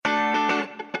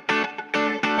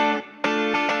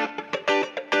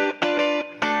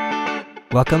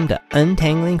Welcome to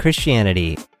Untangling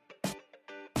Christianity.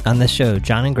 On this show,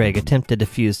 John and Greg attempt to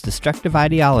diffuse destructive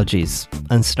ideologies,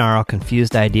 unsnarl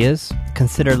confused ideas,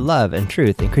 consider love and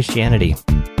truth in Christianity.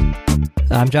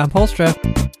 I'm John Polstra.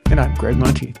 And I'm Greg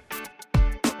Monteith.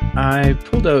 I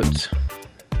pulled out,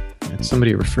 had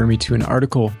somebody refer me to an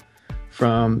article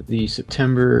from the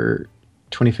September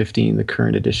 2015, the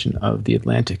current edition of The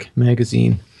Atlantic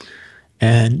magazine.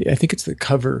 And I think it's the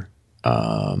cover,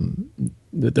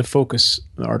 the focus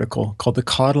article called The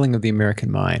Coddling of the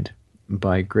American Mind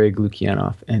by Greg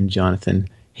Lukianoff and Jonathan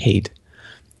Haidt.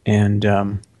 And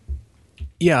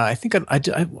I think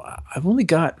I've only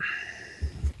got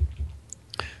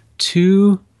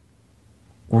two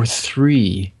or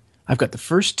three. I've got the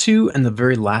first two and the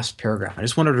very last paragraph. I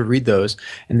just wanted to read those,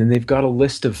 and then they've got a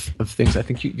list of things. I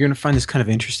think you're going to find this kind of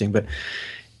interesting, but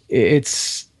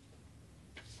it's,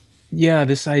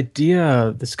 this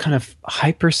idea, this kind of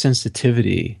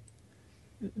hypersensitivity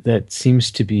that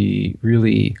seems to be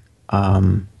really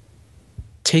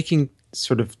taking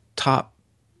sort of top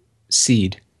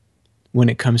seed when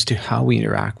it comes to how we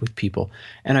interact with people.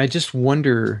 And I just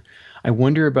wonder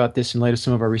about this in light of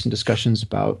some of our recent discussions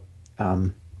about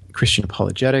Christian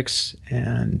apologetics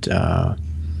and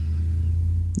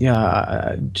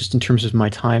just in terms of my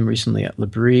time recently at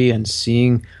L'Abri and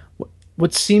seeing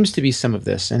what seems to be some of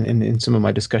this, and in some of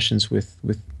my discussions with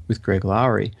Greg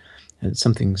Laurie, and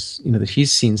some things that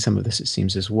he's seen some of this, it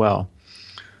seems, as well.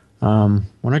 Why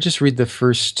don't I just read the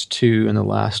first two and the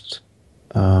last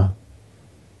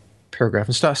paragraph,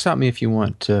 and stop me if you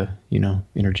want to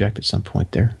interject at some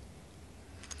point there.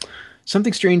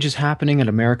 Something strange is happening at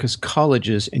America's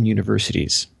colleges and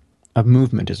universities. A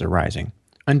movement is arising,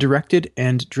 undirected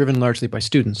and driven largely by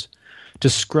students, to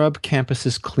scrub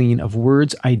campuses clean of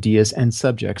words, ideas, and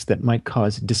subjects that might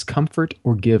cause discomfort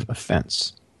or give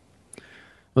offense.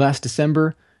 Last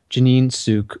December, Janine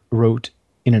Suk wrote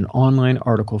in an online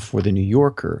article for The New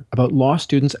Yorker about law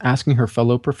students asking her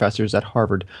fellow professors at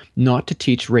Harvard not to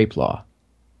teach rape law,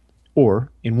 or,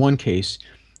 in one case,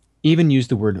 even use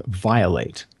the word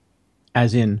violate,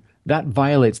 as in, that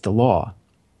violates the law,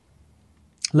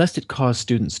 lest it cause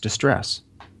students distress.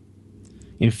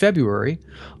 In February,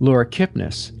 Laura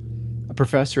Kipnis, a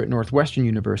professor at Northwestern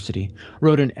University,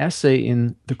 wrote an essay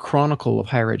in the Chronicle of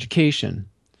Higher Education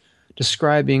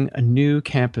describing a new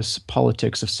campus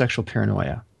politics of sexual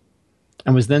paranoia,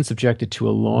 and was then subjected to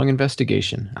a long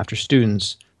investigation after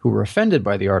students who were offended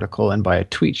by the article and by a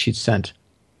tweet she'd sent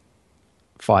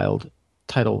filed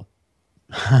Title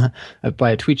IX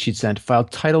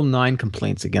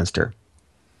complaints against her.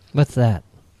 What's that?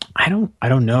 I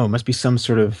don't know. It must be some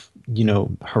sort of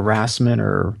harassment,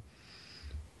 or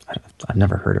I've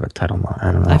never heard of it. Title IX.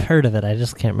 I don't know. I've heard of it. I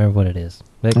just can't remember what it is.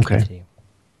 Okay.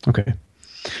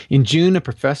 In June, a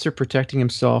professor protecting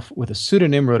himself with a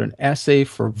pseudonym wrote an essay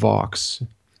for Vox,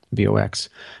 VOX,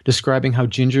 describing how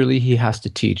gingerly he has to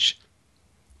teach.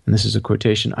 And this is a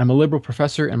quotation. "I'm a liberal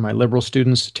professor and my liberal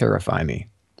students terrify me,"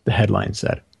 the headline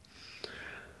said.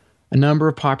 A number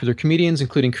of popular comedians,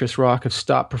 including Chris Rock, have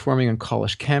stopped performing on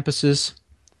college campuses.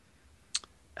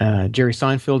 Jerry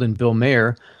Seinfeld and Bill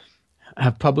Maher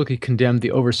have publicly condemned the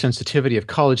oversensitivity of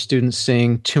college students,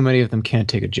 saying too many of them can't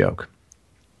take a joke.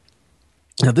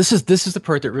 Now, this is the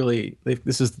part that really,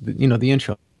 this is the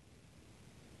intro.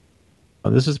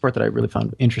 This is the part that I really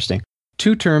found interesting.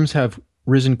 Two terms have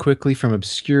risen quickly from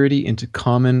obscurity into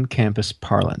common campus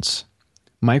parlance.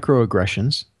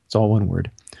 Microaggressions, it's all one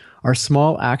word, are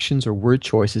small actions or word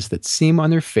choices that seem on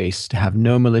their face to have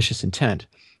no malicious intent,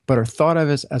 but are thought of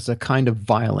as a kind of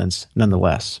violence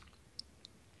nonetheless.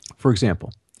 For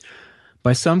example,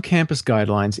 by some campus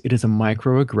guidelines, it is a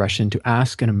microaggression to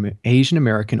ask an Asian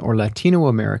American or Latino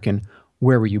American,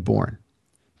 "Where were you born?"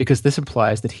 because this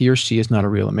implies that he or she is not a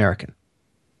real American.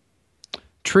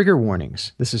 Trigger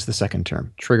warnings, this is the second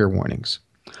term, trigger warnings,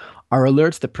 are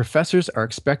alerts that professors are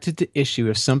expected to issue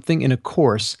if something in a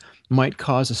course might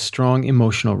cause a strong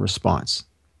emotional response.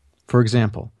 For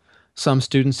example, some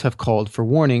students have called for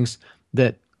warnings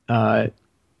that, I'm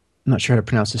not sure how to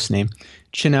pronounce this name,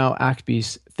 Chinau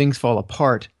Achbe's Things Fall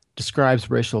Apart describes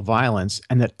racial violence,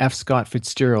 and that F. Scott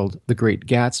Fitzgerald's The Great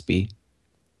Gatsby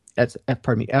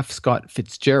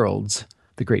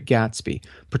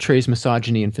portrays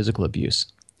misogyny and physical abuse,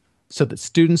 so that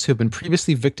students who have been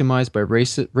previously victimized by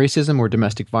racism or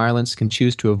domestic violence can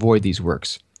choose to avoid these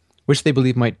works, which they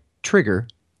believe might trigger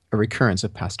a recurrence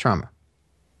of past trauma.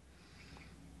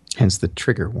 Hence the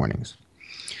trigger warnings.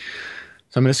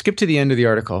 So I'm going to skip to the end of the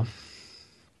article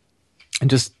and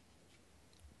just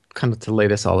kind of to lay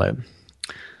this all out.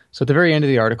 So at the very end of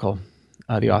the article,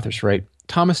 the authors write,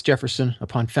 Thomas Jefferson,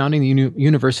 upon founding the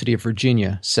University of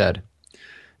Virginia, said,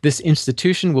 This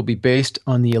institution will be based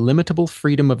on the illimitable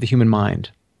freedom of the human mind.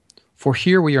 For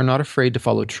here we are not afraid to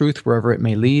follow truth wherever it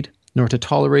may lead, nor to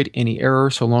tolerate any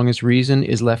error so long as reason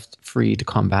is left free to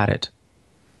combat it.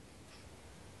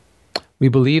 We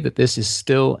believe that this is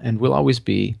still and will always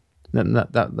be,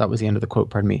 that was the end of the quote,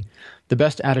 pardon me, the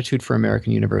best attitude for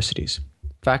American universities.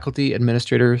 Faculty,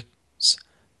 administrators,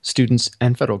 students,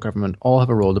 and federal government all have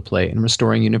a role to play in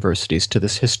restoring universities to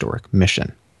this historic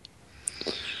mission.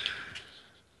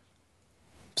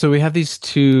 So we have these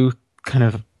two kind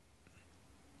of,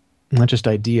 not just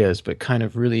ideas, but kind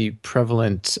of really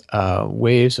prevalent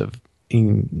ways of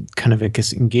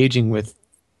engaging with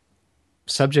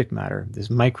subject matter, these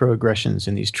microaggressions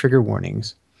and these trigger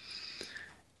warnings.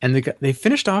 And they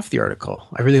finished off the article.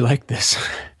 I really like this.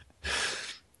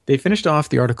 They finished off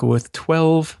the article with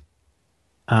 12,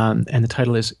 and the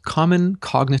title is Common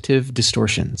Cognitive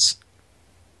Distortions.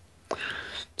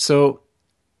 So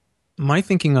my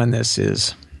thinking on this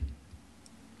is,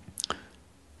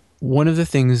 one of the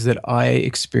things that I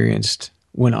experienced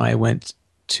when I went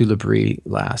to L'Abri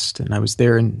last, and I was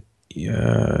there in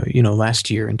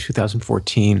last year in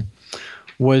 2014,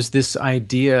 was this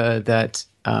idea that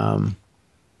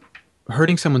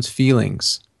hurting someone's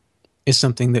feelings is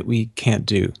something that we can't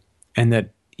do, and that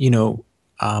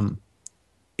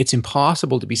it's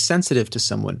impossible to be sensitive to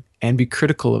someone and be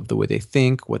critical of the way they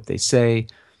think, what they say,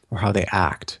 or how they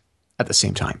act at the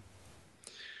same time.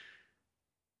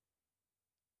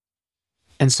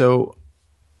 And so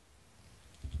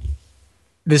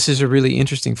this is a really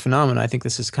interesting phenomenon. I think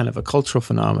this is kind of a cultural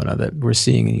phenomenon that we're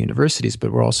seeing in universities,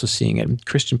 but we're also seeing it in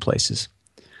Christian places,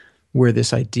 where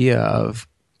this idea of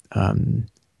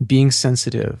being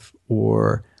sensitive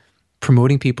or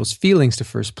promoting people's feelings to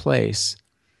first place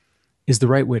is the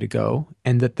right way to go,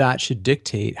 and that should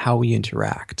dictate how we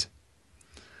interact.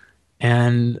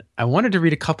 And I wanted to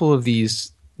read a couple of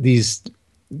these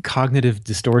cognitive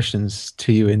distortions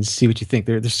to you and see what you think.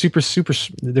 They're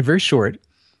they're very short.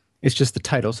 It's just the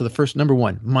title. So the first, number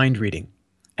one, mind reading.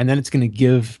 And then it's going to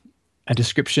give a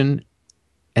description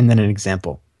and then an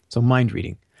example. So mind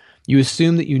reading. You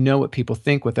assume that you know what people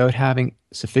think without having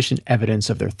sufficient evidence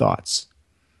of their thoughts.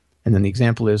 And then the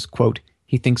example is, quote,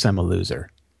 he thinks I'm a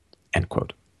loser, end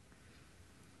quote.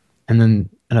 And then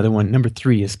another one, number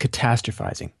three, is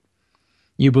catastrophizing.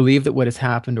 You believe that what has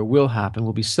happened or will happen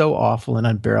will be so awful and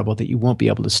unbearable that you won't be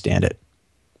able to stand it.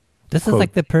 This is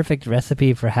like the perfect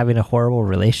recipe for having a horrible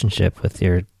relationship with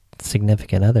your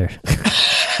significant other.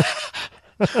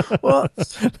 Well,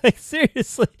 like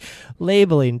seriously,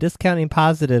 labeling, discounting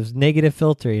positives, negative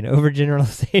filtering,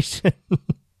 overgeneralization.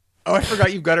 Oh, I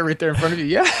forgot you've got it right there in front of you.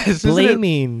 Yes.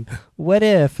 Blaming, what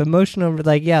if, emotional,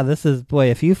 like, yeah, this is, boy,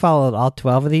 if you followed all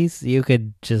 12 of these, you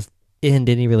could just end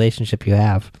any relationship you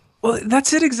have. Well,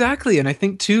 that's it exactly. And I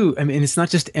think too, I mean, it's not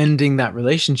just ending that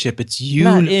relationship, it's you.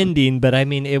 Not ending, but I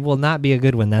mean, it will not be a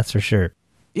good one, that's for sure.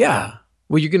 Yeah.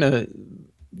 Well,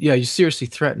 you seriously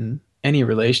threaten any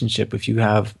relationship if you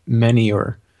have many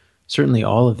or certainly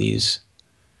all of these.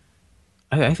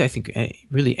 I think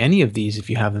really any of these if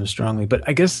you have them strongly. But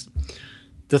I guess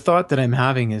the thought that I'm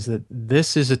having is that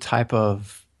these are types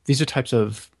of,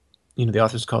 the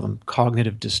authors call them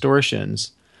cognitive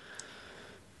distortions,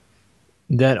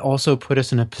 that also put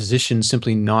us in a position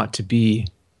simply not to be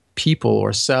people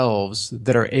or selves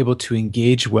that are able to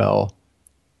engage well,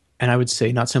 and I would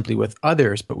say not simply with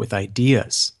others, but with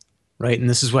ideas, right? And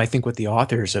this is what I think what the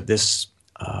authors of this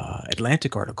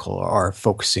Atlantic article are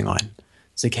focusing on.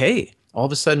 It's like, hey, all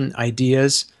of a sudden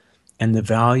ideas and the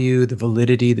value, the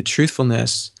validity, the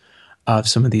truthfulness of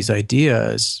some of these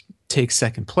ideas take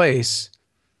second place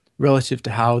relative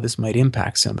to how this might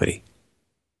impact somebody.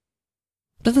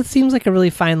 But it seems like a really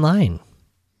fine line.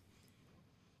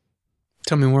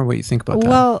 Tell me more what you think about that.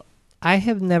 Well, I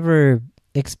have never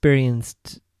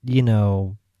experienced,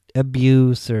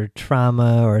 abuse or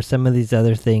trauma or some of these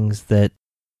other things that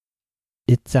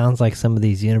it sounds like some of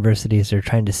these universities are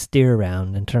trying to steer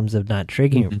around in terms of not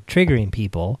triggering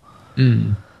people.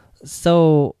 Mm.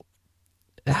 So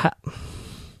how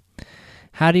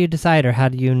do you decide, or how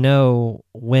do you know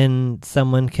when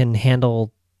someone can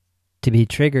handle to be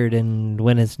triggered and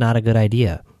when it's not a good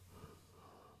idea?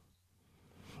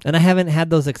 And I haven't had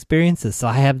those experiences, so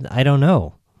I don't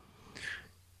know.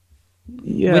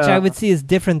 Yeah. Which I would see is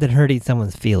different than hurting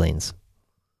someone's feelings.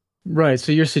 Right,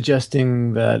 so you're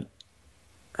suggesting that...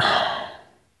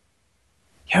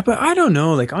 Yeah, but I don't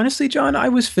know. Like, honestly, John, I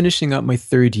was finishing up my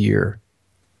third year.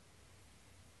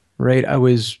 Right? I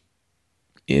was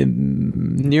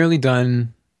nearly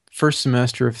done first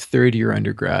semester of third year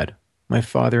undergrad. My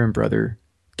father and brother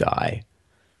die.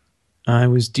 I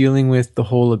was dealing with the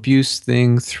whole abuse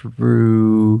thing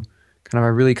through I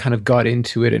really kind of got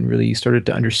into it and really started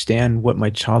to understand what my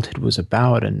childhood was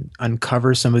about and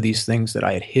uncover some of these things that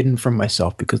I had hidden from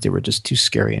myself because they were just too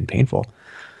scary and painful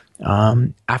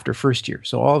after first year.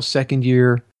 So all of second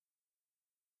year.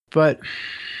 But,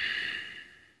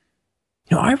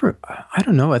 I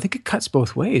don't know. I think it cuts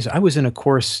both ways. I was in a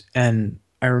course, and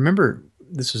I remember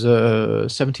this was a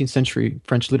 17th century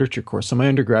French literature course. So my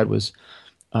undergrad was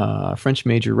French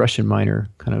major, Russian minor,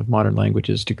 kind of modern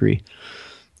languages degree.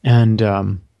 And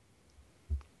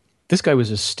this guy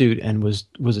was astute and was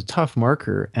a tough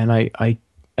marker. And I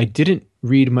didn't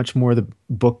read much more of the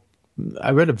book.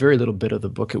 I read a very little bit of the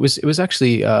book. It was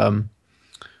actually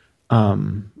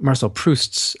Marcel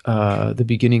Proust's The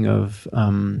Beginning of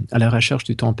À la recherche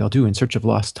du temps perdu, In Search of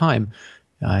Lost Time.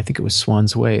 I think it was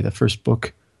Swan's Way, the first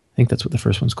book. I think that's what the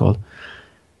first one's called.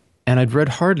 And I'd read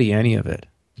hardly any of it,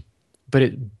 but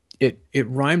it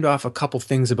rhymed off a couple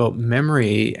things about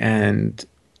memory and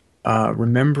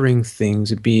remembering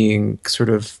things, being sort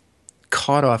of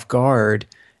caught off guard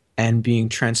and being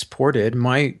transported.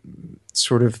 My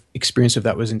sort of experience of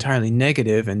that was entirely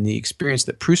negative, and the experience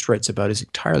that Proust writes about is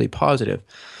entirely positive.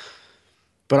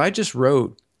 But I just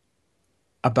wrote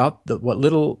about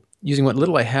using what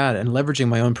little I had and leveraging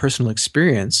my own personal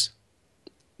experience.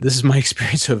 This is my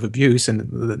experience of abuse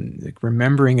and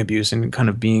remembering abuse and kind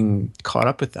of being caught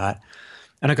up with that.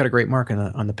 And I got a great mark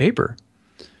on the paper.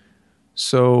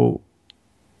 So,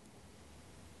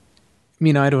 I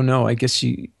mean, I don't know. I guess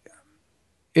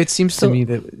it seems to me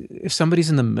that if somebody's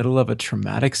in the middle of a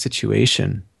traumatic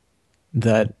situation,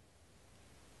 that,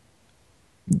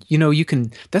 you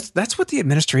can, that's what the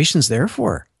administration's there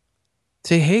for.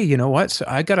 Say, hey, you know what? So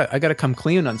I gotta come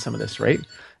clean on some of this, right?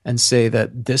 And say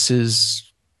that this is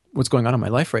what's going on in my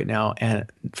life right now.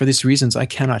 And for these reasons, I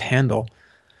cannot handle,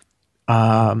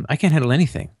 I can't handle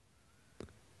anything.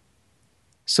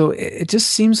 So it just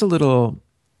seems a little,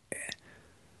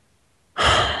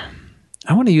 I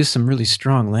want to use some really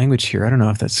strong language here. I don't know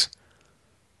if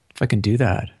I can do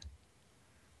that.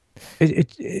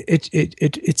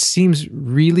 It seems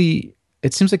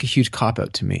like a huge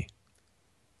cop-out to me,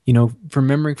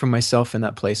 remembering from myself in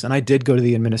that place. And I did go to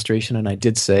the administration and I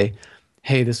did say,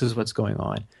 hey, this is what's going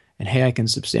on. And hey, I can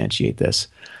substantiate this.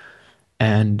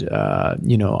 And,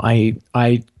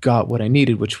 I got what I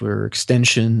needed, which were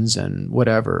extensions and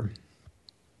whatever,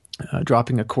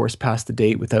 dropping a course past the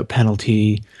date without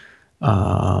penalty,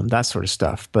 that sort of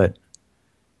stuff. But,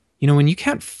 when you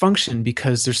can't function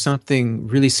because there's something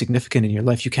really significant in your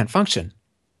life, you can't function,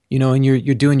 and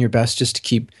you're doing your best just to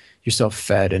keep yourself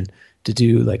fed and to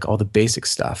do like all the basic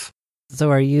stuff.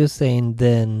 So are you saying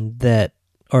then that,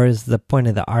 or is the point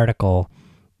of the article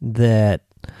that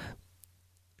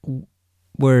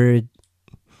we're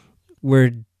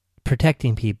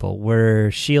protecting people,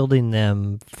 we're shielding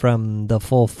them from the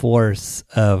full force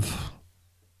of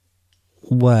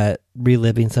what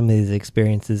reliving some of these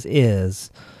experiences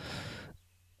is,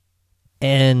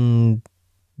 and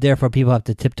therefore people have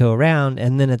to tiptoe around?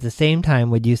 And then at the same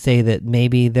time, would you say that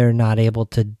maybe they're not able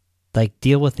to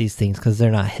deal with these things because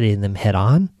they're not hitting them head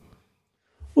on?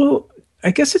 Well, I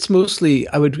guess it's mostly,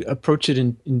 I would approach it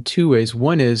in two ways.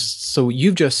 One is, so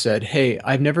you've just said, hey,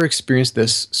 I've never experienced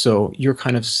this. So you're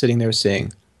kind of sitting there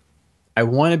saying, I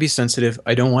want to be sensitive.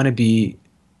 I don't want to be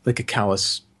like a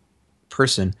callous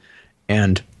person.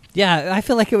 And yeah, I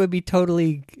feel like it would be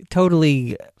totally,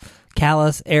 totally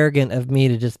callous, arrogant of me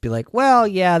to just be like, well,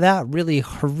 yeah, that really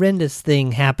horrendous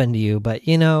thing happened to you, but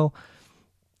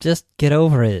just get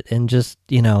over it and just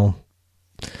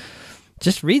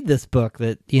read this book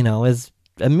that, is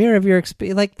a mirror of your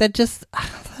experience. That just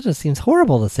seems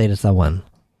horrible to say to someone.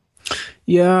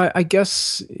 Yeah, I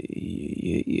guess,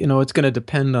 it's going to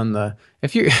depend on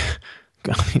if you're,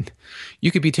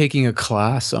 you could be taking a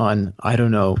class on, I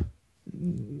don't know,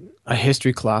 a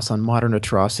history class on modern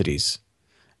atrocities,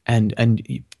 and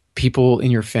people in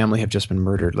your family have just been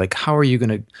murdered. Like, how are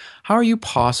you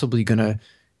possibly going to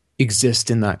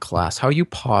exist in that class? How are you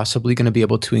possibly going to be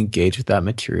able to engage with that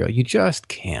material? You just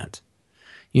can't.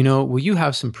 Will you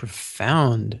have some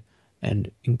profound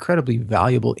and incredibly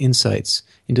valuable insights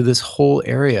into this whole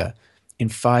area in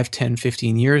 5, 10,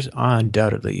 15 years?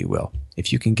 Undoubtedly you will.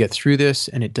 If you can get through this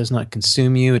and it does not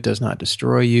consume you, it does not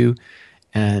destroy you,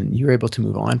 and you're able to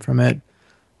move on from it,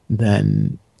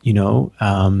 then,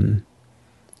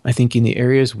 I think in the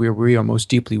areas where we are most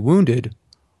deeply wounded,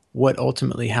 what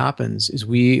ultimately happens is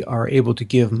we are able to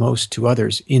give most to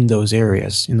others in those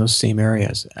areas, in those same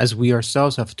areas, as we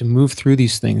ourselves have to move through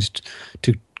these things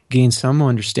to gain some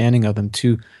understanding of them,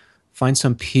 to find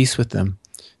some peace with them,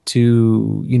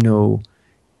 to,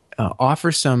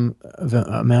 offer some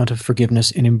amount of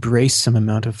forgiveness and embrace some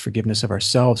amount of forgiveness of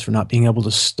ourselves for not being able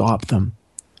to stop them.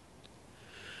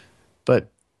 But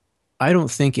I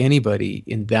don't think anybody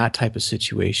in that type of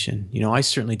situation, I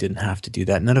certainly didn't have to do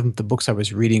that. None of the books I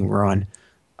was reading were on,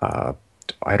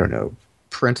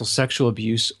 parental sexual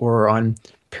abuse or on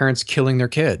parents killing their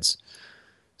kids.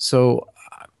 So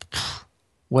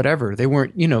whatever, they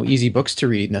weren't, easy books to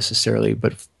read necessarily,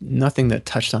 but nothing that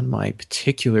touched on my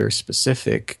particular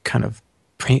specific kind of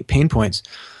pain points.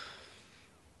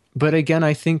 But again,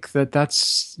 I think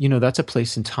that's a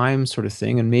place and time sort of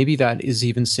thing. And maybe that is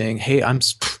even saying, hey,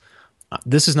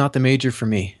 this is not the major for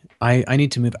me. I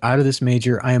need to move out of this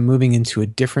major. I am moving into a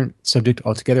different subject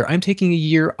altogether. I'm taking a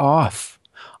year off.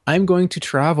 I'm going to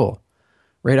travel,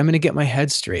 right? I'm going to get my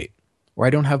head straight, or I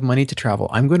don't have money to travel.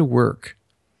 I'm going to work.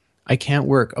 I can't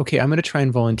work. Okay, I'm going to try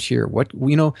and volunteer.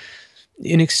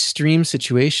 In extreme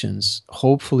situations,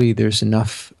 hopefully there's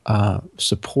enough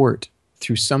support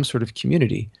through some sort of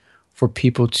community for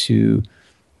people to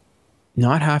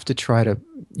not have to try to,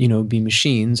 be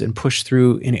machines and push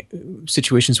through in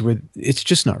situations where it's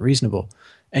just not reasonable.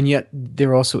 And yet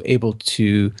they're also able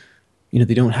to,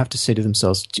 they don't have to say to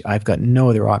themselves, I've got no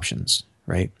other options,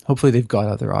 right? Hopefully they've got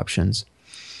other options.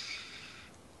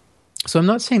 So I'm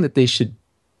not saying that they should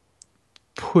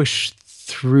push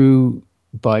through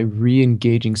by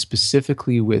re-engaging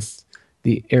specifically with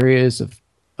the areas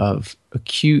of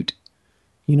acute,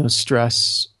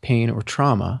 stress, pain, or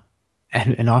trauma,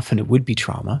 and often it would be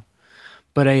trauma.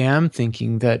 But I am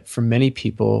thinking that for many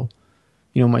people,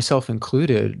 myself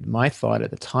included, my thought at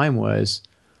the time was,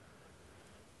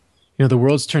 the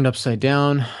world's turned upside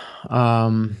down,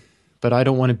 but I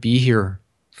don't want to be here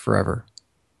forever,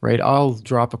 right? I'll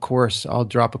drop a course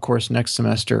next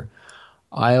semester.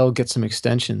 I'll get some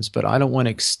extensions, but I don't want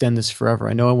to extend this forever.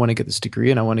 I know I want to get this degree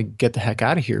and I want to get the heck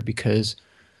out of here because,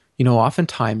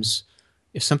 oftentimes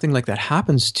if something like that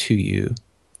happens to you,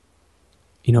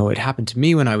 it happened to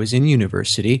me when I was in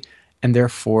university, and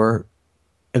therefore,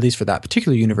 at least for that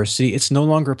particular university, it's no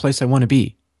longer a place I want to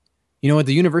be.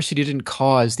 The university didn't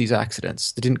cause these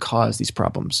accidents. They didn't cause these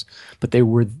problems, but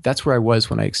that's where I was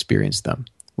when I experienced them,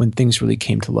 when things really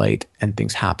came to light and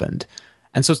things happened.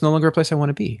 And so it's no longer a place I want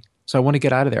to be. So I want to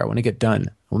get out of there. I want to get done.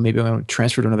 Well, maybe I want to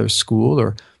transfer to another school,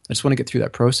 or I just want to get through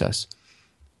that process.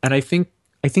 And I think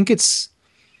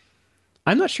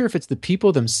I'm not sure if it's the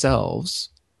people themselves,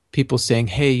 people saying,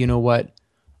 hey, you know what?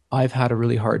 I've had a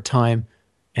really hard time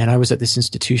and I was at this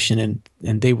institution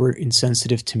and they were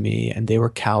insensitive to me and they were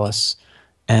callous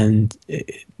and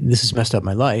this has messed up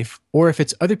my life. Or if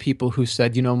it's other people who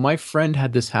said, my friend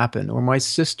had this happen, or my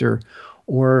sister,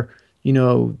 or,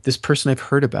 this person I've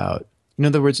heard about. In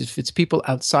other words, if it's people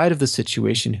outside of the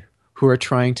situation who are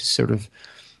trying to sort of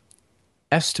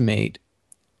estimate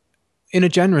in a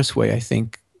generous way, I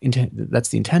think that's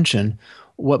the intention,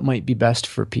 what might be best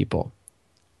for people.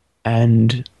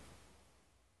 And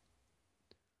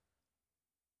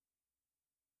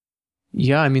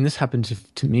yeah, this happened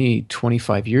to me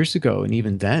 25 years ago. And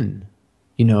even then,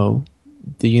 the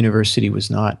university was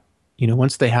not,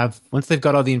 once they've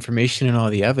got all the information and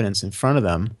all the evidence in front of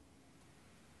them,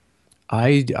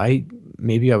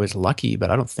 maybe I was lucky, but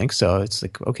I don't think so. It's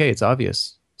like, okay, it's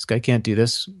obvious. This guy can't do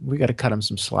this. We got to cut him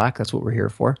some slack. That's what we're here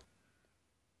for.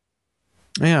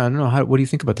 Yeah, I don't know. What do you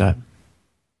think about that?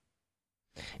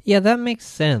 Yeah, that makes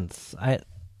sense. I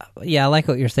like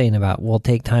what you're saying about we'll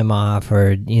take time off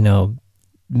or,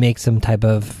 make some type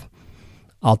of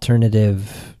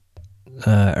alternative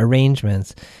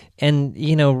arrangements. And,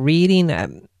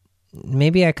 reading,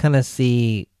 maybe I kind of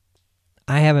see,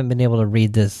 I haven't been able to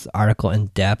read this article in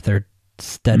depth or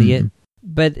study it,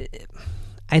 but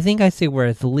I think I see where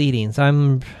it's leading. So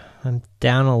I'm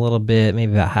down a little bit,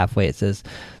 maybe about halfway. It says,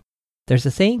 there's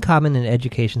a saying common in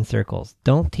education circles: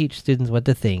 don't teach students what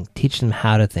to think, teach them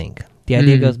how to think. The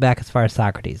idea goes back as far as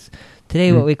Socrates.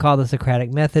 Today, what we call the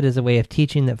Socratic method is a way of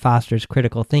teaching that fosters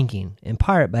critical thinking, in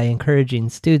part by encouraging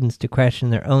students to question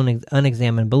their own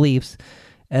unexamined beliefs,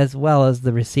 as well as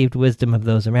the received wisdom of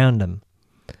those around them.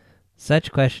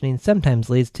 Such questioning sometimes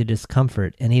leads to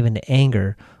discomfort and even to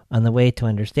anger on the way to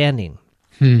understanding.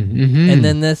 And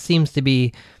then this seems to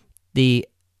be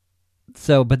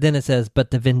but then it says,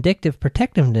 but the vindictive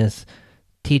protectiveness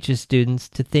teaches students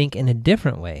to think in a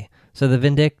different way. So the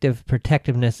vindictive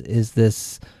protectiveness is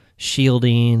this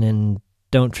shielding and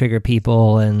don't trigger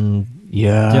people and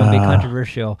don't be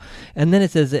controversial. And then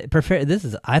it says,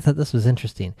 I thought this was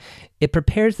interesting. It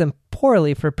prepares them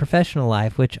poorly for professional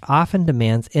life, which often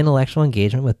demands intellectual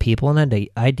engagement with people and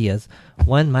ideas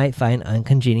one might find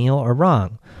uncongenial or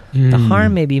wrong. The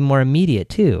harm may be more immediate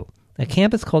too. A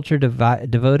campus culture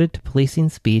devoted to policing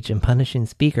speech and punishing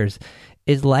speakers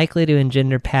is likely to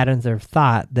engender patterns of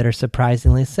thought that are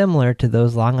surprisingly similar to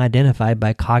those long identified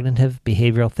by cognitive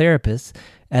behavioral therapists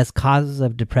as causes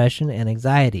of depression and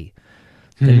anxiety.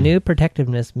 The new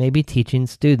protectiveness may be teaching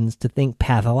students to think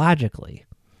pathologically.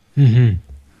 Mm-hmm.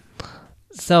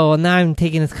 So now I'm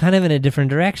taking this kind of in a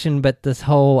different direction, but this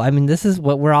is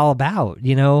what we're all about,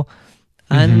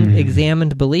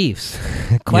 unexamined beliefs,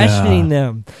 questioning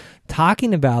them,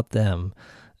 talking about them.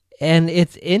 And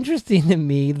it's interesting to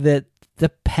me that the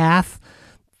path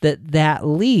that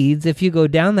leads, if you go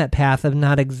down that path of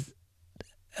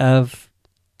of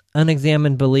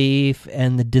unexamined belief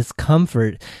and the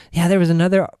discomfort. Yeah, there was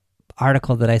another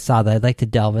article that I saw that I'd like to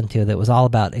delve into that was all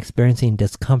about experiencing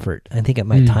discomfort. I think it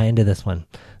might tie into this one.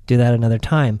 Do that another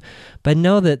time. But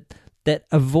know that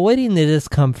avoiding the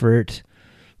discomfort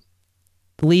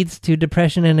leads to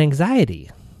depression and anxiety.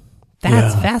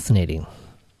 That's fascinating.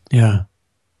 Yeah.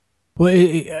 Well,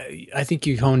 I think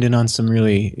you honed in on some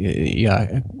really,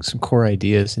 some core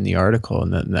ideas in the article,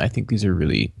 and I think these are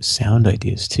really sound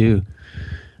ideas too.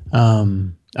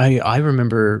 I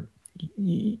remember,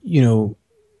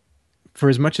 for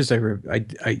as much as I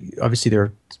obviously there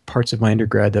are parts of my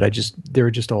undergrad that they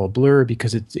were just all a blur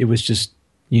because it was just,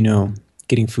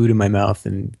 getting food in my mouth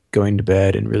and going to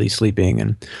bed and really sleeping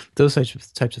and those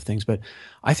types of things. But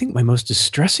I think my most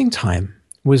distressing time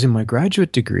was in my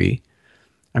graduate degree.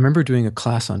 I remember doing a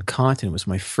class on Kant, and it was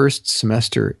my first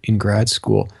semester in grad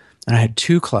school. And I had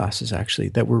two classes actually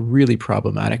that were really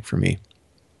problematic for me.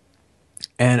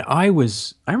 And I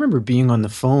remember being on the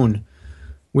phone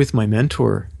with my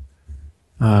mentor,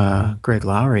 Greg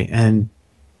Lowry, and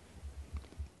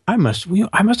I must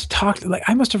have talked,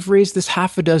 I must have raised this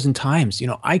half a dozen times.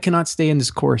 I cannot stay in this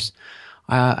course.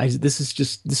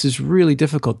 This is really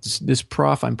difficult. This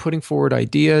prof, I'm putting forward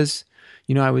ideas.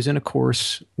 I was in a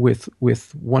course with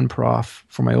one prof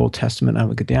for my Old Testament. I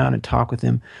would go down and talk with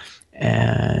him,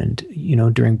 and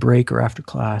during break or after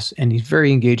class, and he's a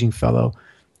very engaging fellow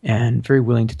and very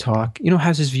willing to talk.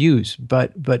 Has his views,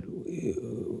 but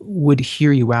would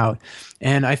hear you out.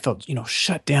 And I felt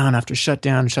shut down after shut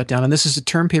down. And this is a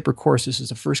term paper course. This is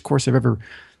the first course there's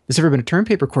ever been a term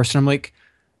paper course. And I'm like,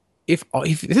 if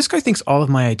this guy thinks all of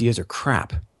my ideas are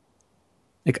crap,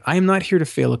 I am not here to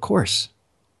fail a course.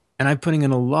 And I'm putting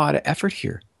in a lot of effort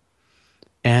here.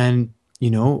 And,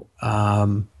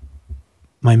 my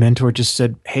mentor just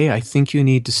said, hey, I think you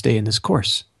need to stay in this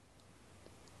course.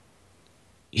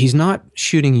 He's not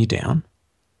shooting you down.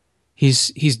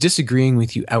 He's disagreeing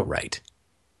with you outright.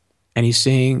 And he's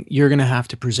saying, you're going to have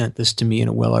to present this to me in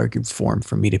a well-argued form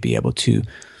for me to be able to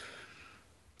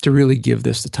really give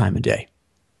this the time of day.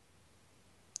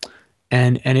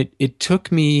 And it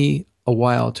took me a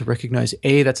while to recognize,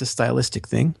 that's a stylistic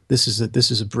thing. This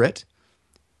is a Brit.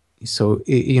 So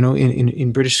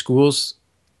in British schools,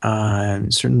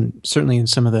 certainly in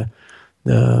some of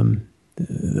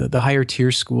the higher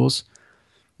tier schools,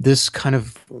 this kind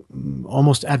of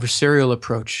almost adversarial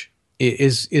approach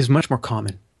is much more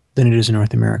common than it is in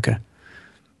North America.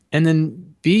 And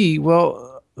then B,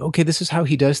 well, okay, this is how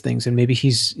he does things, and maybe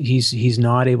he's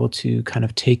not able to kind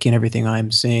of take in everything I'm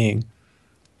saying.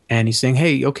 And he's saying,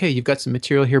 hey, okay, you've got some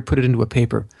material here, put it into a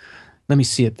paper. Let me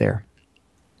see it there.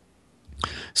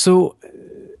 So,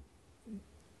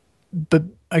 but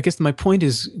I guess my point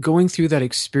is going through that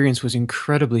experience was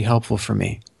incredibly helpful for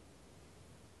me,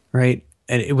 right?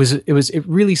 And it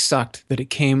really sucked that it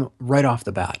came right off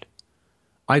the bat.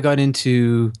 I got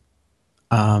into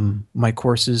my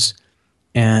courses,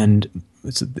 and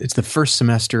it's the first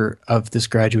semester of this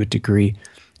graduate degree,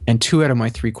 and 2 out of my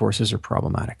 3 courses are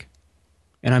problematic.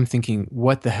 And I'm thinking,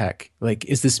 what the heck?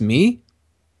 Is this me?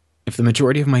 If the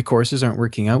majority of my courses aren't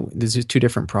working out, there's 2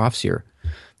 different profs here.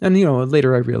 And,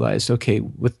 later I realized, okay,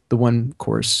 with the one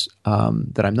course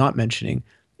that I'm not mentioning,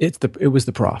 it was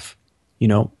the prof.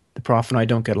 The prof and I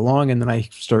don't get along, and then I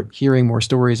start hearing more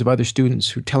stories of other students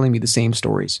who are telling me the same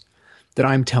stories that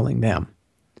I'm telling them,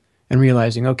 and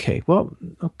realizing, okay,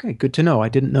 good to know. I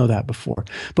didn't know that before.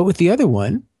 But with the other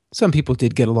one, some people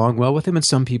did get along well with him, and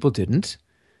some people didn't.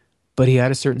 But he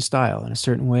had a certain style and a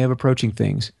certain way of approaching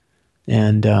things.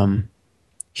 And I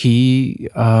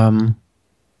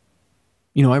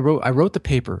wrote the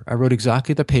paper. I wrote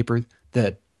exactly the paper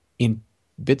that in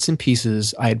bits and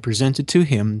pieces I had presented to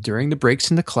him during the breaks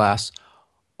in the class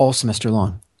all semester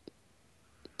long.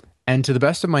 And to the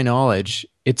best of my knowledge,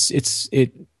 it's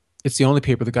the only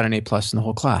paper that got an A+ in the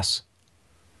whole class.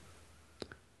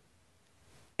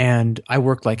 And I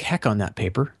worked like heck on that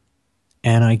paper.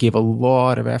 And I gave a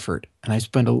lot of effort, and I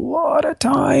spent a lot of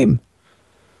time.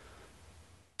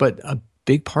 But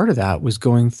big part of that was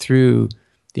going through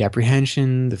the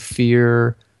apprehension, the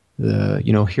fear,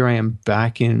 here I am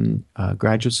back in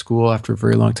graduate school after a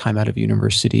very long time out of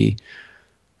university.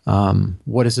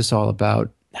 What is this all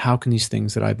about? How can these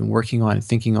things that I've been working on and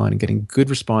thinking on and getting good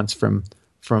response from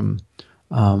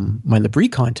my L'Abri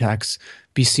contacts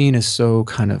be seen as so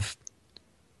kind of,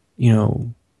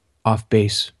 off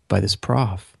base by this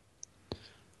prof?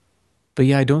 But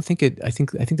yeah, I don't think it. I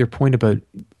think their point about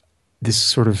this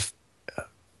sort of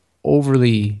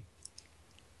overly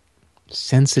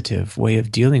sensitive way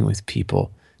of dealing with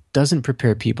people doesn't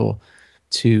prepare people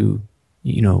to,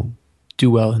 do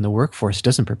well in the workforce. It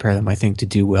doesn't prepare them, I think, to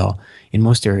do well in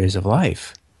most areas of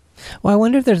life. Well, I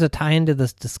wonder if there's a tie into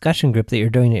this discussion group that you're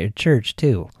doing at your church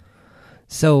too.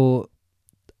 So,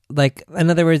 like,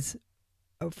 in other words,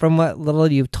 from what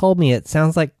little you've told me, it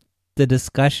sounds like the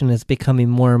discussion is becoming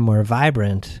more and more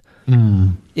vibrant.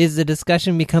 Mm. Is the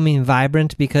discussion becoming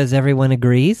vibrant because everyone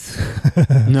agrees?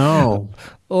 No.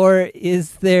 Or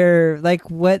is there,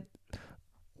 like, what?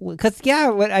 Because,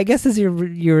 what I guess as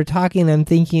you're talking, I'm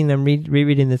thinking, I'm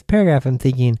rereading this paragraph, I'm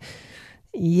thinking,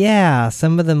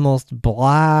 some of the most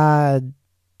blah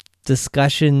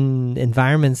discussion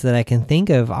environments that I can think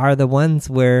of are the ones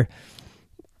where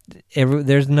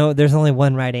there's only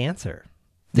one right answer.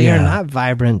 They are not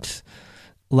vibrant,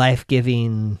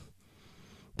 life-giving.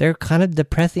 They're kind of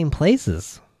depressing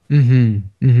places.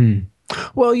 Mm-hmm. Mm-hmm.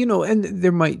 Well, and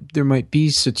there might be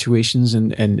situations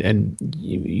and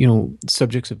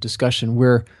subjects of discussion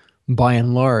where, by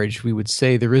and large, we would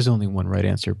say there is only one right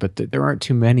answer, but there aren't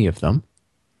too many of them.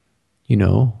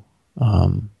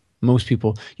 Most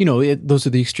people, those are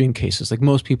the extreme cases. Like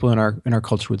most people in our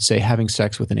culture would say having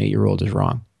sex with an 8-year-old is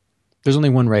wrong. There's only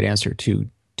one right answer to,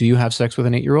 do you have sex with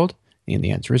an 8-year-old? And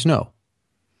the answer is no.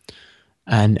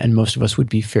 And most of us would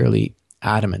be fairly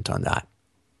adamant on that,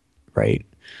 right?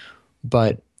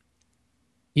 But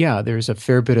yeah, there's a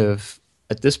fair bit of,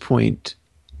 at this point,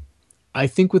 I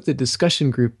think with the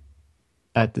discussion group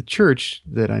at the church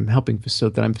that I'm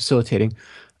facilitating,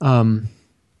 I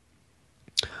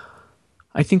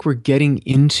think we're getting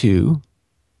into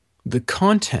the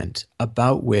content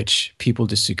about which people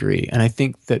disagree. And I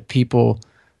think that people,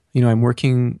 I'm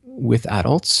working with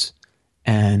adults,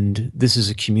 and this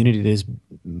is a community that is,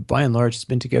 by and large, has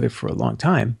been together for a long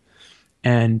time.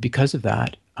 And because of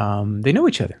that, they know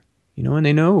each other, and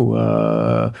they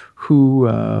know who,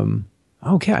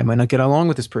 okay, I might not get along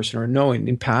with this person, or no,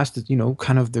 in past,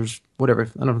 kind of there's whatever,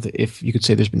 I don't know if you could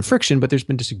say there's been friction, but there's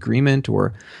been disagreement,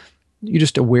 or you're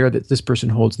just aware that this person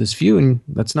holds this view and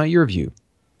that's not your view.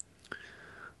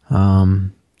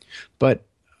 But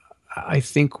I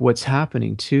think what's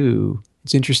happening too,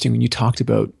 it's interesting when you talked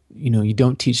about, you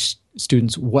don't teach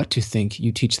students what to think,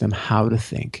 you teach them how to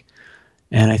think.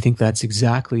 And I think that's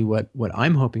exactly what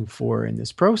I'm hoping for in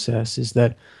this process, is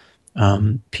that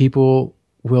people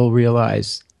will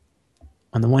realize,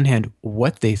 on the one hand,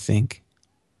 what they think,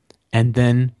 and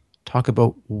then talk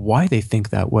about why they think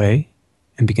that way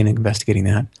and begin investigating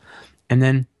that. And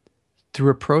then through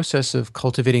a process of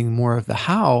cultivating more of the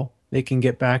how, they can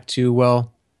get back to,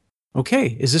 well,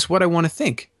 okay, is this what I want to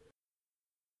think?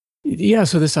 Yeah,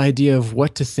 so this idea of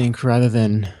what to think rather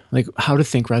than, like, how to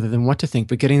think rather than what to think,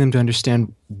 but getting them to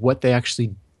understand what they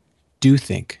actually do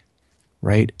think,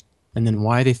 right? And then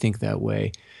why they think that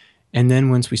way. And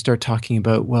then once we start talking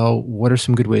about, well, what are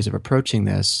some good ways of approaching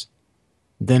this,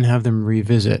 then have them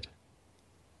revisit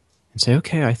and say,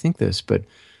 okay, I think this, but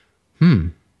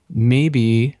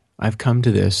maybe I've come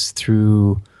to this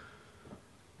through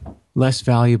less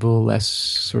valuable, less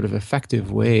sort of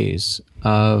effective ways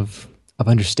of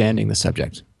understanding the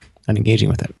subject and engaging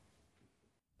with it.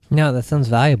 No, that sounds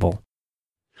valuable.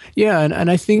 Yeah, and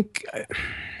I think,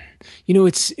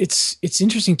 it's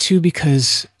interesting too,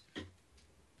 because,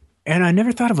 and I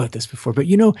never thought about this before, but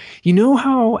you know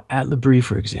how at L'Abri,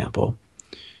 for example,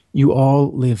 you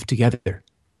all live together,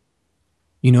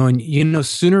 and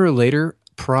sooner or later,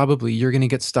 probably you're going to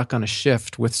get stuck on a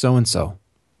shift with so-and-so.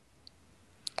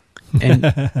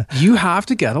 And you have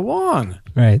to get along.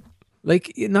 Right.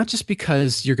 Like, not just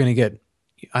because you're going to get,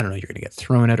 you're going to get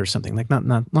thrown out or something. Like,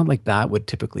 not like that would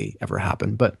typically ever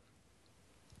happen, but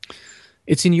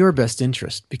it's in your best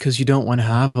interest, because you don't want to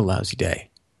have a lousy day,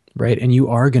 right? And you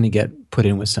are going to get put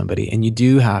in with somebody, and you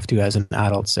do have to, as an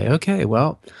adult, say, okay,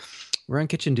 well, we're on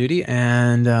kitchen duty,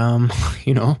 and,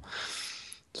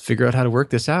 figure out how to work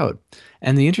this out.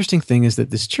 And the interesting thing is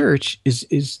that this church this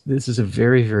is a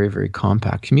very, very, very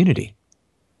compact community.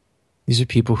 These are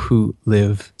people who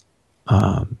live,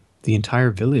 the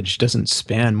entire village doesn't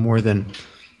span more than,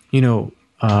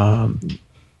 a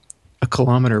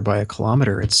kilometer by a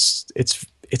kilometer. It's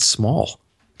small.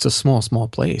 it's a small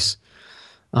place.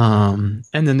 And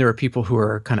then there are people who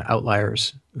are kind of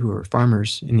outliers, who are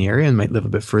farmers in the area and might live a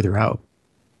bit further out.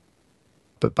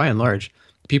 But by and large,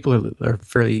 people are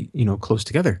fairly, close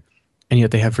together, and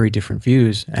yet they have very different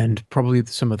views. And probably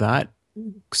some of that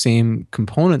same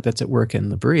component that's at work in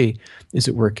L'Abri is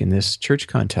at work in this church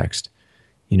context,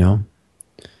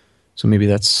 So maybe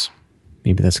that's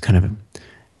kind of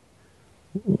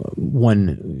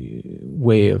one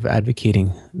way of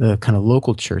advocating the kind of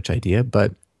local church idea,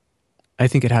 but I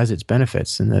think it has its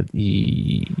benefits in that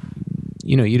you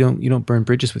don't burn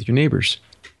bridges with your neighbors.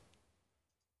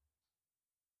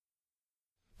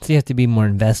 So you have to be more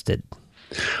invested.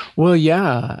 Well,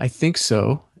 yeah, I think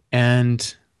so.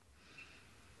 And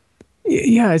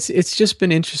yeah, it's just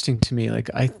been interesting to me. Like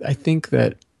I think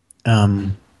that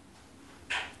the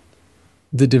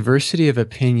diversity of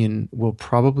opinion will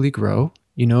probably grow.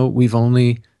 There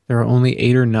are only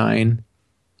 8 or 9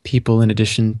 people in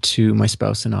addition to my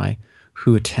spouse and I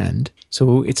who attend.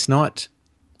 So it's not,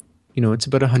 it's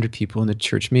about 100 people in the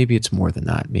church. Maybe it's more than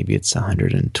that. Maybe it's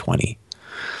 120.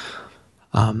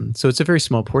 So it's a very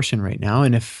small portion right now.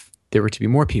 And if there were to be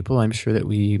more people, I'm sure that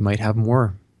we might have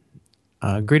more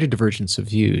greater divergence of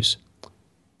views.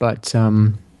 But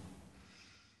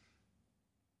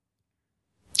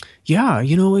yeah,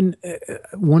 and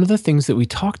one of the things that we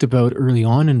talked about early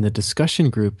on in the discussion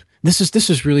group, this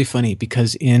is really funny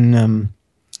because in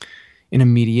a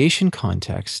mediation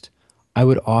context, I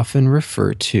would often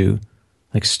refer to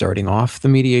like starting off the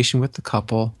mediation with the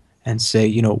couple and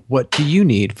say, what do you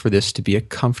need for this to be a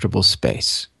comfortable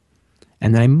space?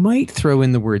 And then I might throw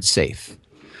in the word safe,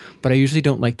 but I usually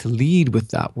don't like to lead with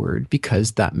that word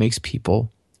because that makes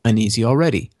people uneasy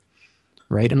already.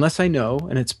 Right? Unless I know,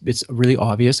 and it's really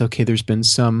obvious, okay, there's been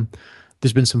some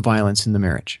violence in the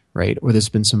marriage, right? Or there's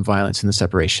been some violence in the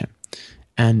separation.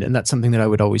 And that's something that I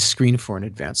would always screen for in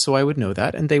advance. So I would know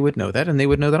that, and they would know that, and they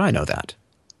would know that I know that.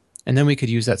 And then we could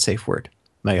use that safe word.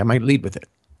 Like I might lead with it,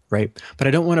 right? But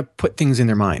I don't want to put things in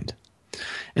their mind.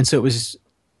 And so it was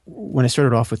when I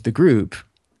started off with the group,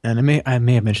 and I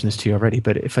may have mentioned this to you already,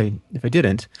 but if I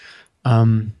didn't,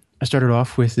 I started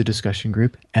off with the discussion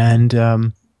group,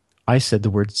 and I said the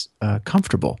words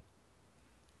comfortable.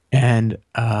 And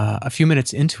a few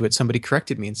minutes into it, somebody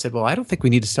corrected me and said, well, I don't think we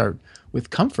need to start with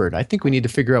comfort. I think we need to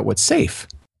figure out what's safe.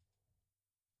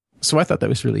 So I thought that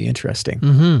was really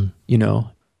interesting,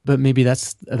 but maybe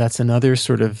that's another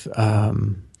sort of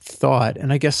thought.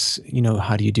 And I guess,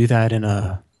 how do you do that in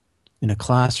a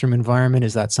classroom environment?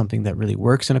 Is that something that really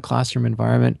works in a classroom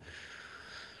environment?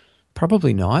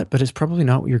 Probably not, but it's probably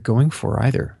not what you're going for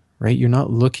either, right? You're not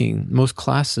looking, most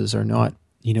classes are not,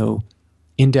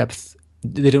 in-depth,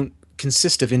 they don't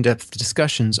consist of in-depth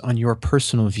discussions on your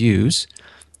personal views.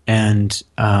 And,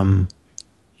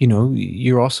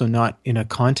 you're also not in a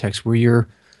context where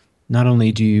not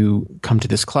only do you come to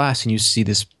this class and you see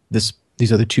these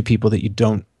other 2 people that you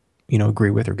don't,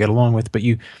 agree with or get along with, but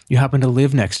you happen to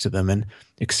live next to them and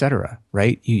et cetera,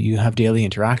 right? You have daily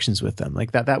interactions with them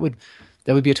like that. That would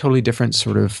be a totally different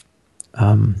sort of,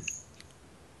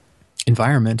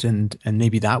 environment. And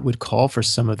maybe that would call for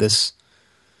some of this.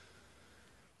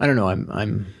 I don't know.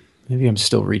 Maybe I'm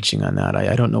still reaching on that.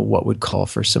 I don't know what would call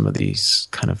for some of these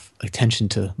kind of attention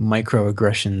to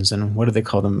microaggressions and what do they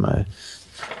call them?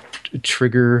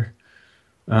 Trigger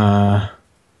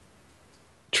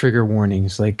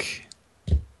warnings. Like,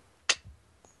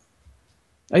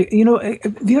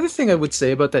 the other thing I would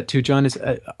say about that too, John, is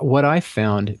what I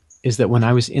found is that when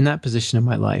I was in that position in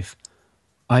my life,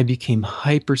 I became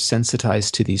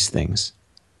hypersensitized to these things.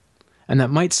 And that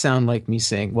might sound like me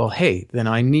saying, well, hey, then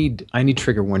I need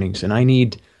trigger warnings and I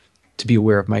need to be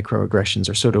aware of microaggressions,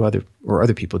 or so do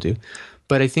other people do.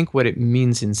 But I think what it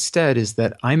means instead is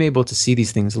that I'm able to see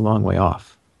these things a long way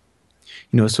off.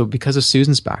 So because of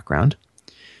Susan's background,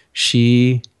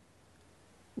 she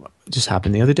just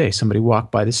happened the other day. Somebody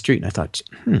walked by the street and I thought,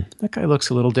 that guy looks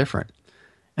a little different.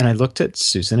 And I looked at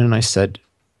Susan and I said,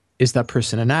 is that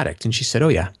person an addict? And she said, oh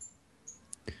yeah.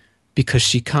 Because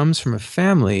she comes from a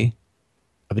family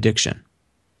of addiction.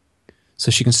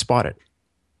 So she can spot it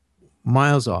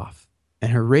miles off.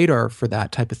 And her radar for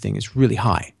that type of thing is really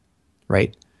high,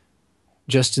 right?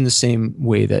 Just in the same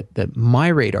way that my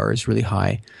radar is really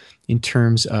high in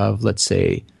terms of, let's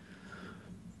say,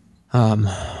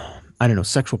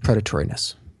 sexual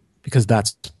predatoriness, because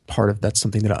that's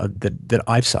something that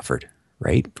I've suffered,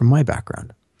 right, from my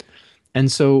background. And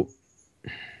so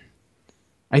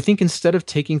I think instead of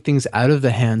taking things out of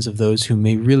the hands of those who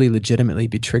may really legitimately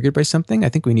be triggered by something, I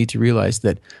think we need to realize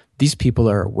that these people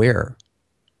are aware.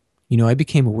 I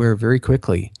became aware very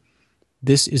quickly.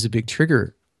 This is a big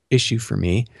trigger issue for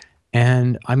me.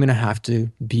 and I'm going to have to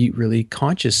be really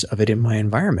conscious of it in my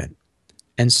environment.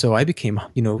 And so I became,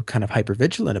 kind of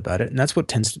hypervigilant about it. And that's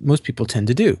what most people tend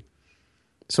to do.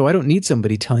 So I don't need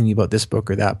somebody telling me about this book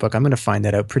or that book. I'm going to find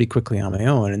that out pretty quickly on my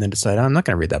own and then decide, I'm not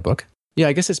going to read that book. Yeah,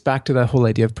 I guess it's back to that whole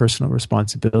idea of personal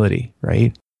responsibility,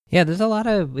 right? Yeah, there's a lot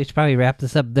of, we should probably wrap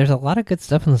this up. There's a lot of good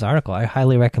stuff in this article. I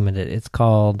highly recommend it. It's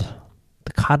called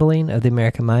The Coddling of the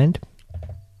American Mind.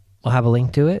 We'll have a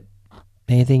link to it.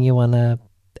 Anything you want to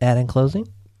add in closing?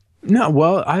 No,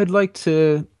 well, I'd like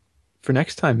to, for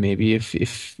next time, maybe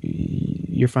if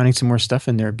you're finding some more stuff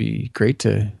in there, it'd be great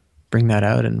to bring that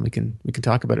out and we can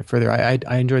talk about it further. I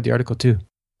enjoyed the article too.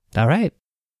 All right.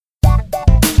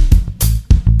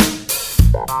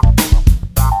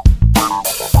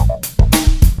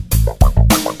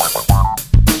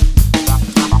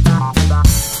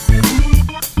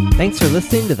 Thanks for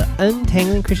listening to the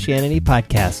Untangling Christianity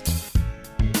podcast.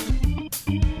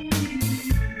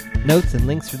 Notes and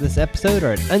links for this episode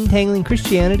are at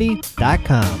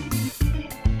untanglingchristianity.com.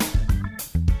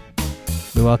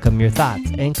 We welcome your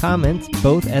thoughts and comments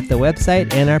both at the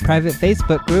website and our private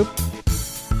Facebook group.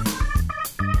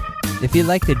 If you'd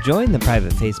like to join the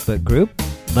private Facebook group,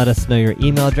 let us know your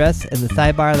email address in the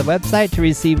sidebar of the website to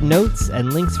receive notes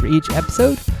and links for each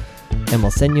episode, and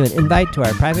we'll send you an invite to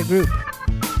our private group.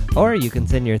 Or you can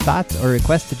send your thoughts or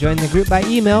requests to join the group by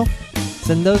email.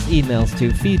 Send those emails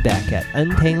to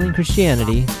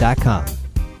feedback@untanglingchristianity.com.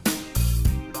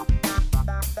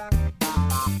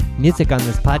 Music on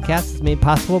this podcast is made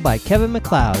possible by Kevin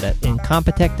MacLeod at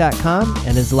Incompetech.com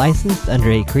and is licensed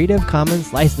under a Creative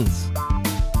Commons license.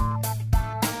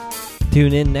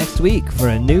 Tune in next week for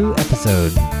a new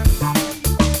episode.